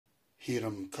Here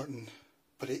I'm cutting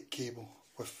brake cable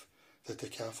with the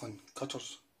DECATHLON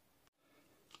cutters.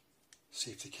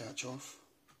 Safety catch off.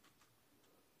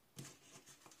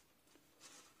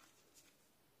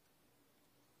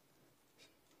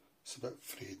 It's a bit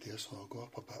frayed there, so I'll go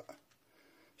up a bit.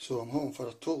 So I'm hoping for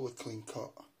a totally clean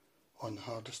cut on the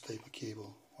hardest type of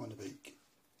cable on the bike.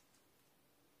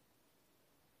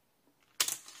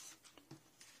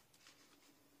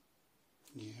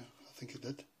 Yeah, I think it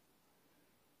did.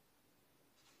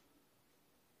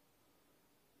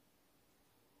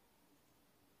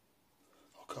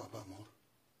 I'll cut a bit more.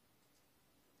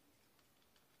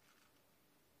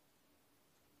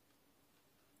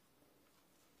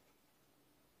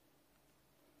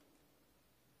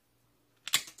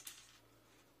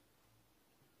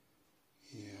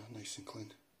 Yeah, nice and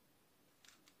clean.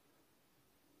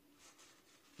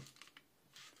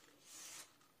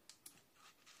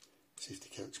 Safety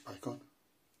catch back on.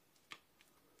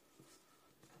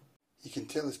 You can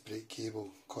tell it's brake cable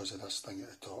because of this thing at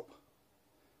the top.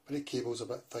 Brake cable's a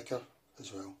bit thicker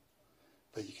as well,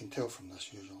 but you can tell from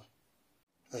this usually.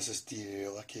 This is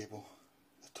derailleur cable.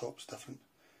 The top's different.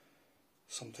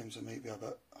 Sometimes it might be a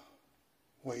bit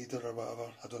wider or whatever.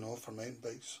 I don't know for mountain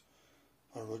bikes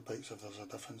or road bikes if there's a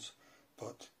difference,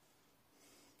 but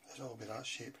it'll be that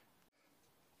shape.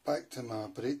 Back to my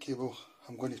brake cable.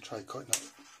 I'm going to try cutting it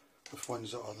with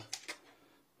ones that other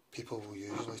people will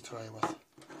usually try with.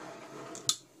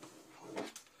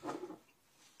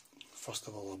 First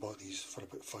of all, I bought these for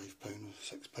about £5,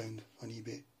 £6 on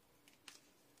eBay.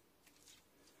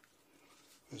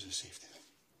 There's a safety thing.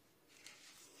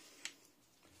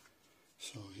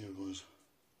 So here goes.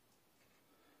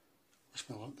 Wish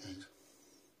me luck, guys.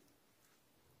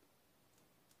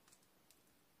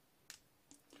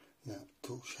 Nah,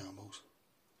 total shambles.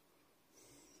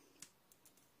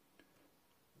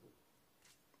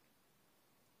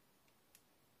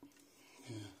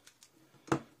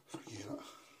 Yeah, forget it.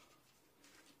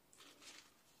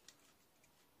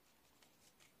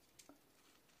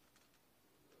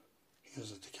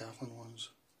 Here's the DECATHLON ones.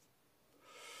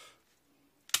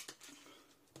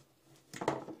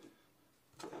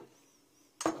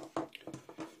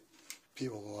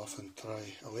 People will often try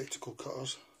electrical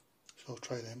cutters, so I'll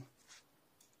try them.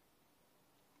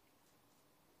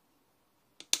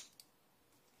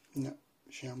 No,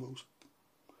 shambles.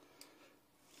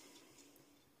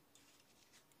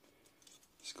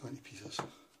 It's going to pieces.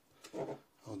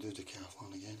 I'll do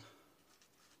DECATHLON again.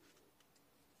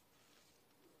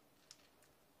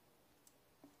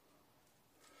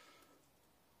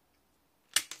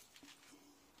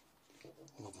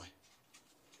 Lovely.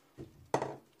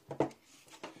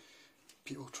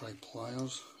 People try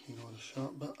pliers, you know, the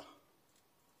sharp bit.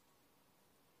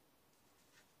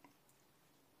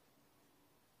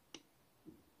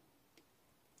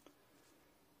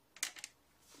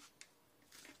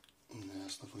 Nah,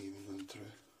 it's not even going through.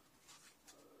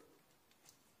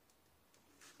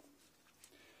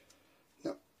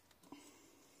 Nope.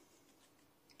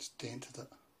 It's dented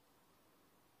it.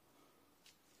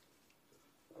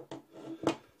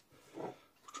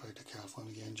 We'll try DECATHLON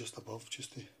again just above,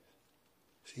 just to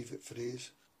see if it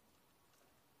frays.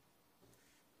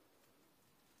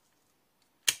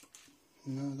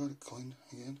 No, I got it clean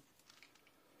again.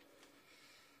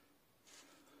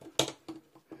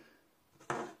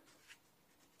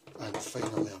 And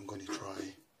finally I'm going to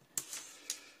try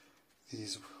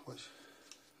these, which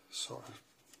sort of,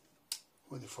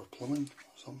 what are they for, plumbing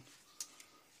or something?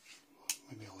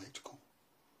 Maybe electrical.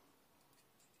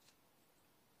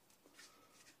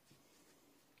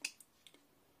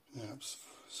 Yeah, it's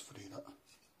free that.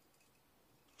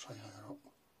 Try higher up.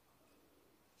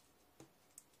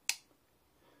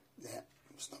 Yeah,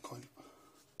 it's not going.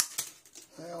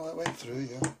 Well, it went through,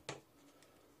 yeah.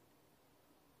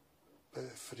 But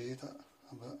it frayed it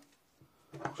a bit.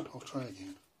 I'll try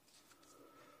again.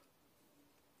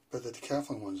 But the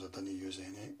DECATHLON ones I didn't use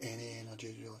any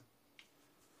energy really.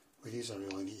 With these I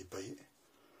really need to bite.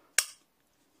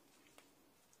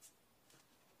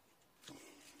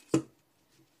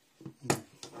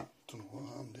 Don't know what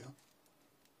happened there.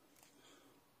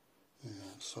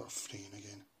 Yeah, it's sort of fraying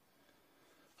again.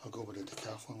 I'll go with the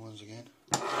DECATHLON ones again.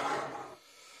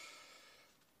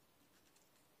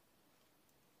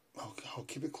 I'll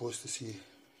keep it close to see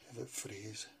if it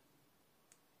frays.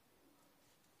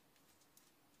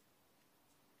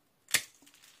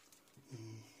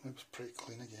 It was pretty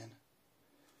clean again.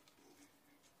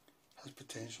 Has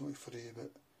potential to fray,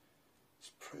 but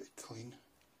it's pretty clean.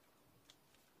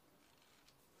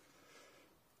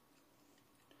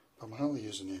 I'm hardly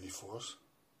using any force.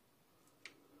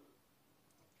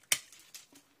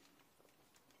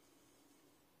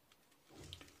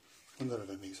 wonder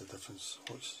if it makes a difference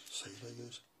which side I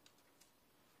use.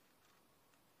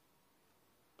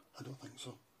 I don't think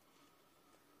so.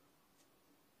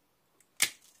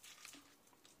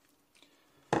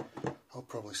 I'll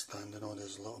probably stand in all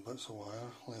these little bits of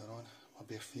wire later on, my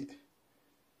bare feet.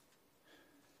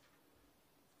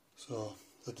 So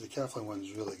the Decathlon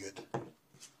one's really good.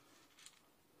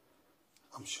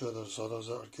 I'm sure there's others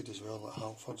that are good as well, like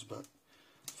Halford's, but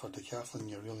for Decathlon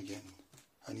you're really getting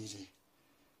an easy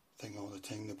thing all the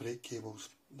time. The brake cable's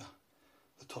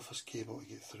the toughest cable to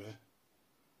get through,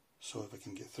 so if I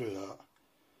can get through that,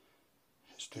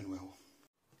 it's doing well.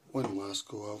 One last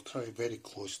go, I'll try very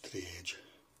close to the edge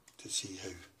to see how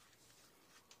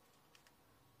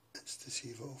it's, to see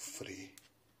if it'll fray.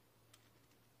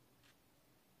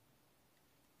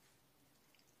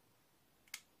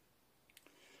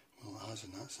 Well, it has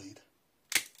on that side,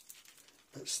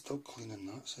 but it's still clean on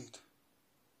that side.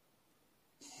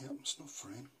 Yep, it's not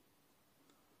fraying.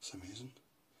 It's amazing.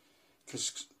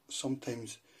 Because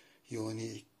sometimes you've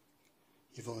only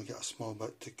got a small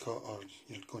bit to cut, or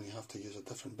you're going to have to use a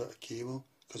different bit of cable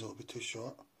because it'll be too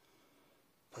short.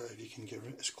 But if you can get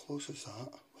as close as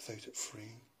that without it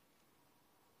fraying,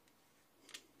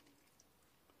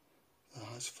 it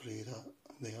has frayed that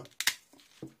there,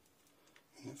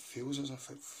 and it feels as if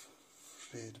it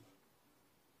frayed.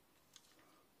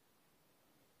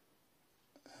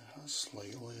 It has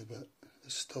slightly, but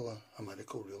it's still a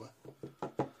miracle really.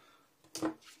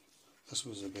 This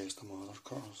was the best of my other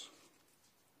cutters.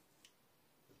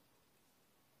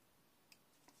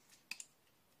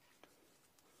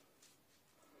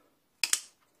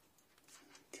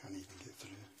 Can't even get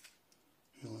through,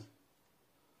 really.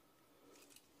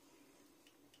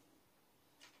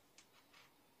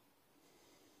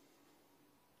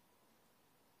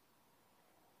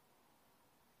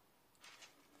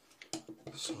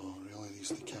 So really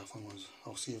these Decathlon ones,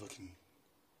 I'll see if I can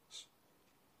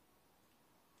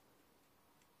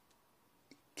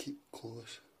keep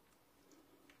close.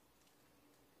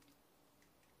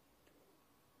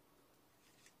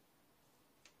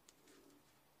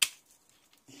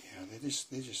 Yeah,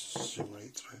 they just zoom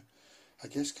right through. I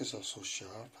guess because they're so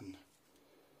sharp and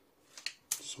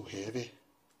so heavy,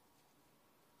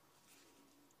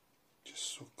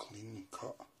 just so clean and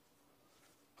cut.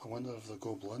 I wonder if they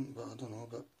go blunt, but I don't know.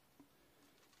 But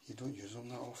you don't use them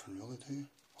that often, really, do you?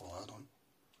 Well, I don't.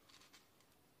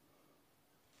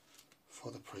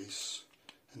 For the price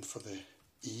and for the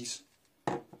ease